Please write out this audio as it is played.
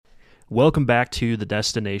Welcome back to the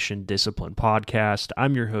Destination Discipline Podcast.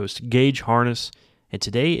 I'm your host, Gage Harness, and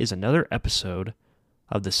today is another episode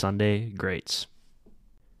of the Sunday Grates.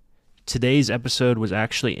 Today's episode was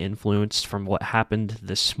actually influenced from what happened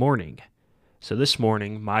this morning. So this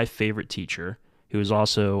morning, my favorite teacher, who is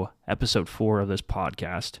also episode 4 of this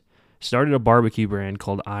podcast, started a barbecue brand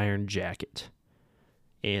called Iron Jacket.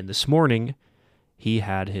 And this morning, he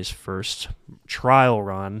had his first trial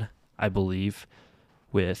run, I believe,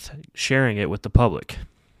 with sharing it with the public.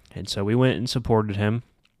 And so we went and supported him,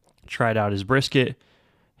 tried out his brisket,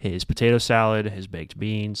 his potato salad, his baked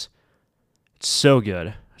beans. It's so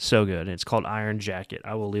good, so good. And it's called Iron Jacket.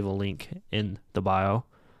 I will leave a link in the bio.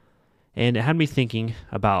 And it had me thinking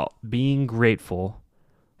about being grateful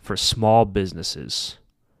for small businesses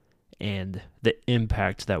and the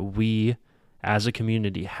impact that we as a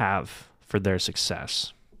community have for their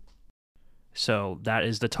success. So that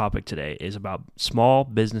is the topic today, is about small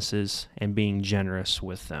businesses and being generous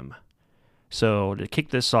with them. So to kick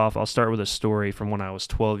this off, I'll start with a story from when I was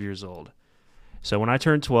 12 years old. So when I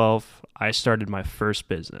turned 12, I started my first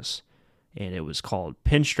business, and it was called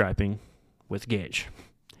Pinstriping with Gage.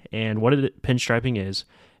 And what pinstriping is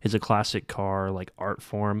a classic car, like art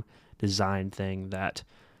form design thing that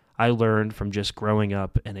I learned from just growing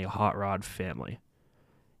up in a hot rod family.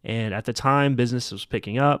 And at the time, business was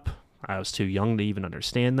picking up. I was too young to even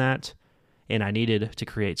understand that, and I needed to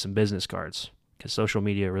create some business cards because social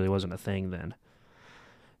media really wasn't a thing then.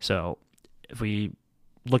 So if we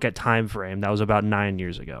look at time frame, that was about 9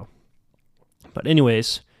 years ago. But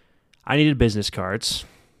anyways, I needed business cards,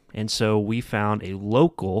 and so we found a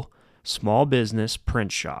local small business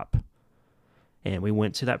print shop, and we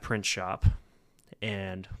went to that print shop,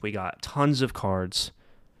 and we got tons of cards.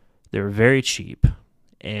 They were very cheap,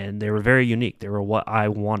 and they were very unique. They were what I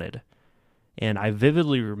wanted. And I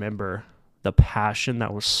vividly remember the passion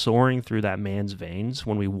that was soaring through that man's veins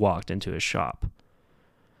when we walked into his shop.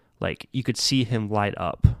 Like, you could see him light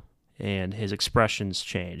up, and his expressions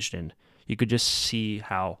changed, and you could just see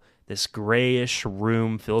how this grayish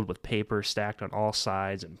room filled with paper stacked on all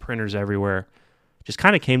sides and printers everywhere just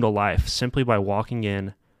kind of came to life simply by walking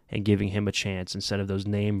in and giving him a chance instead of those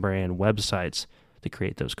name brand websites to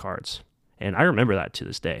create those cards. And I remember that to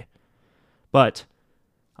this day. But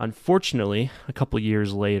unfortunately, a couple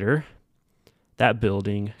years later, that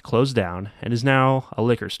building closed down and is now a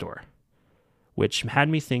liquor store, which had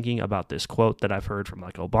me thinking about this quote that I've heard from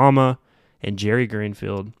like Obama and Jerry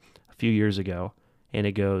Greenfield a few years ago, and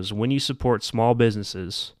it goes, "When you support small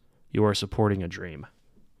businesses, you are supporting a dream."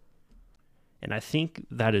 And I think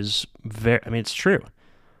that is it's true.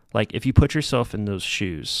 Like, if you put yourself in those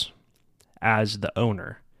shoes as the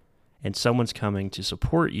owner and someone's coming to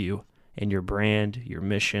support you and your brand, your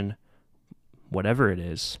mission, whatever it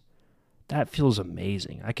is, that feels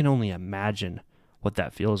amazing. I can only imagine what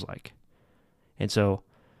that feels like. And so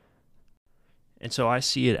I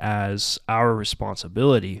see it as our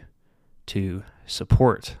responsibility to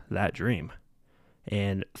support that dream.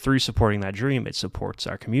 And through supporting that dream, it supports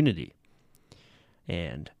our community.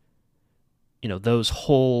 And, those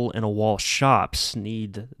hole-in-a-wall shops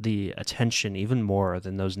need the attention even more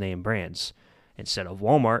than those name brands. Instead of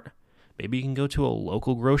Walmart, maybe you can go to a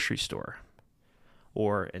local grocery store.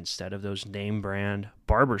 Or instead of those name brand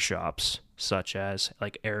barber shops, such as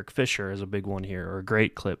like Eric Fisher is a big one here, or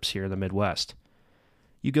Great Clips here in the Midwest,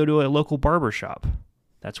 you go to a local barber shop.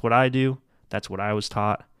 That's what I do. That's what I was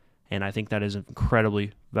taught. And I think that is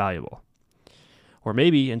incredibly valuable. Or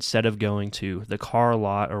maybe instead of going to the car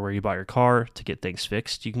lot or where you buy your car to get things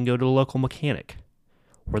fixed, you can go to a local mechanic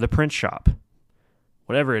or the print shop.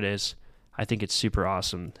 Whatever it is, I think it's super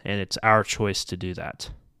awesome, and it's our choice to do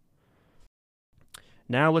that.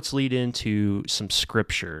 Now let's lead into some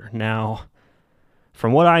scripture. Now,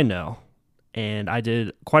 from what I know, and I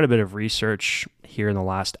did quite a bit of research here in the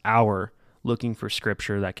last hour looking for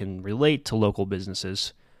scripture that can relate to local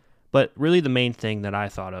businesses, but really the main thing that I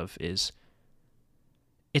thought of is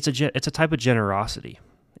it's a type of generosity.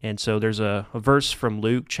 And so there's a verse from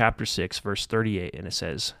Luke chapter 6, verse 38, and it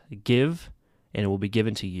says, "Give, and it will be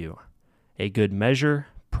given to you. A good measure,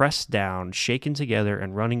 pressed down, shaken together,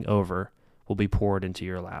 and running over, will be poured into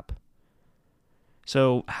your lap."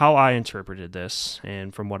 So how I interpreted this,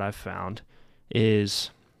 and from what I've found,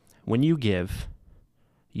 is when you give,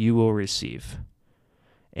 you will receive.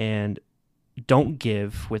 And don't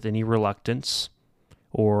give with any reluctance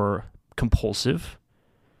or compulsive,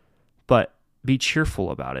 but be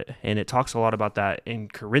cheerful about it. And it talks a lot about that in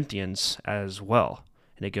Corinthians as well.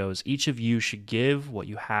 And it goes, "Each of you should give what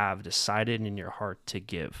you have decided in your heart to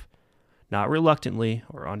give, not reluctantly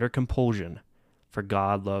or under compulsion, for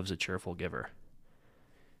God loves a cheerful giver."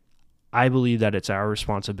 I believe that it's our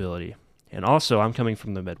responsibility. And also, I'm coming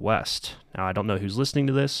from the Midwest. Now, I don't know who's listening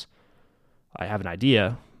to this. I have an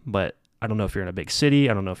idea, but I don't know if you're in a big city.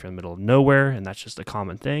 I don't know if you're in the middle of nowhere, and that's just a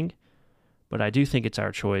common thing. But I do think it's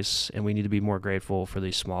our choice, and we need to be more grateful for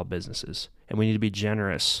these small businesses, and we need to be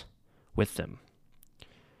generous with them.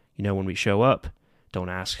 You know, when we show up, don't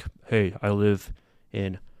ask, hey, I live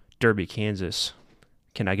in Derby, Kansas.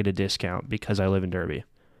 Can I get a discount because I live in Derby?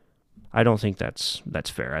 I don't think that's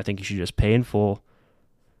fair. I think you should just pay in full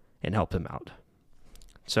and help them out.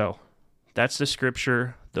 So that's the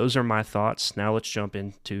scripture. Those are my thoughts. Now let's jump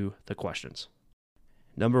into the questions.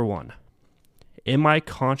 Number 1, am I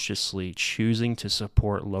consciously choosing to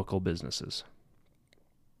support local businesses?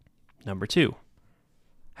 Number 2,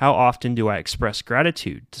 how often do I express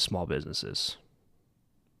gratitude to small businesses?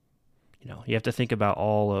 You know, you have to think about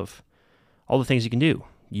all the things you can do.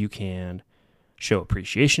 You can show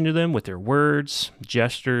appreciation to them with their words,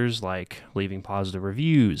 gestures like leaving positive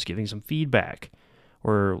reviews, giving some feedback,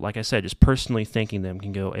 or like I said, just personally thanking them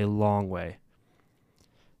can go a long way.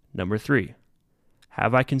 Number 3,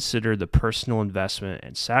 have I considered the personal investment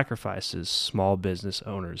and sacrifices small business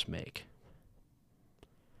owners make?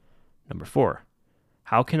 Number 4,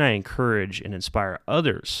 how can I encourage and inspire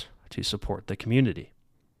others to support the community?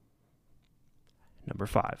 Number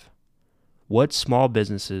 5, what small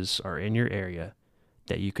businesses are in your area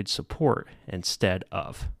that you could support instead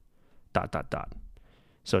of ...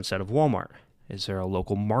 So instead of Walmart, is there a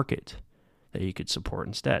local market that you could support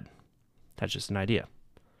instead? That's just an idea.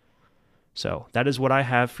 So that is what I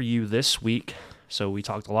have for you this week. So we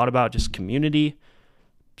talked a lot about just community,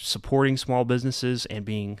 supporting small businesses, and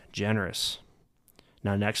being generous.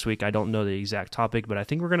 Now next week, I don't know the exact topic, but I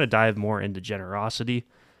think we're going to dive more into generosity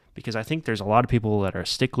because I think there's a lot of people that are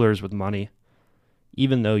sticklers with money,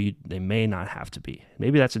 even though they may not have to be.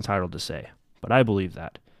 Maybe that's entitled to say, but I believe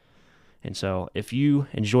that. And so if you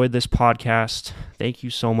enjoyed this podcast, thank you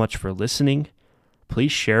so much for listening.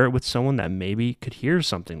 Please share it with someone that maybe could hear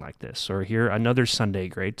something like this or hear another Sunday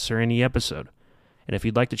Grates or any episode. And if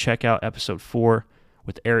you'd like to check out episode 4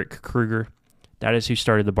 with Eric Kruger, that is who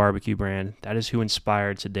started the barbecue brand. That is who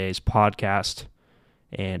inspired today's podcast.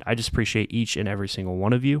 And I just appreciate each and every single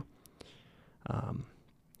one of you.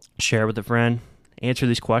 Share with a friend, answer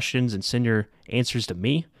these questions, and send your answers to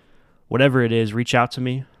me. Whatever it is, reach out to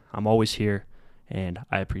me. I'm always here, and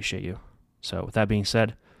I appreciate you. So with that being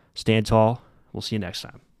said, stand tall. We'll see you next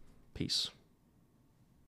time. Peace.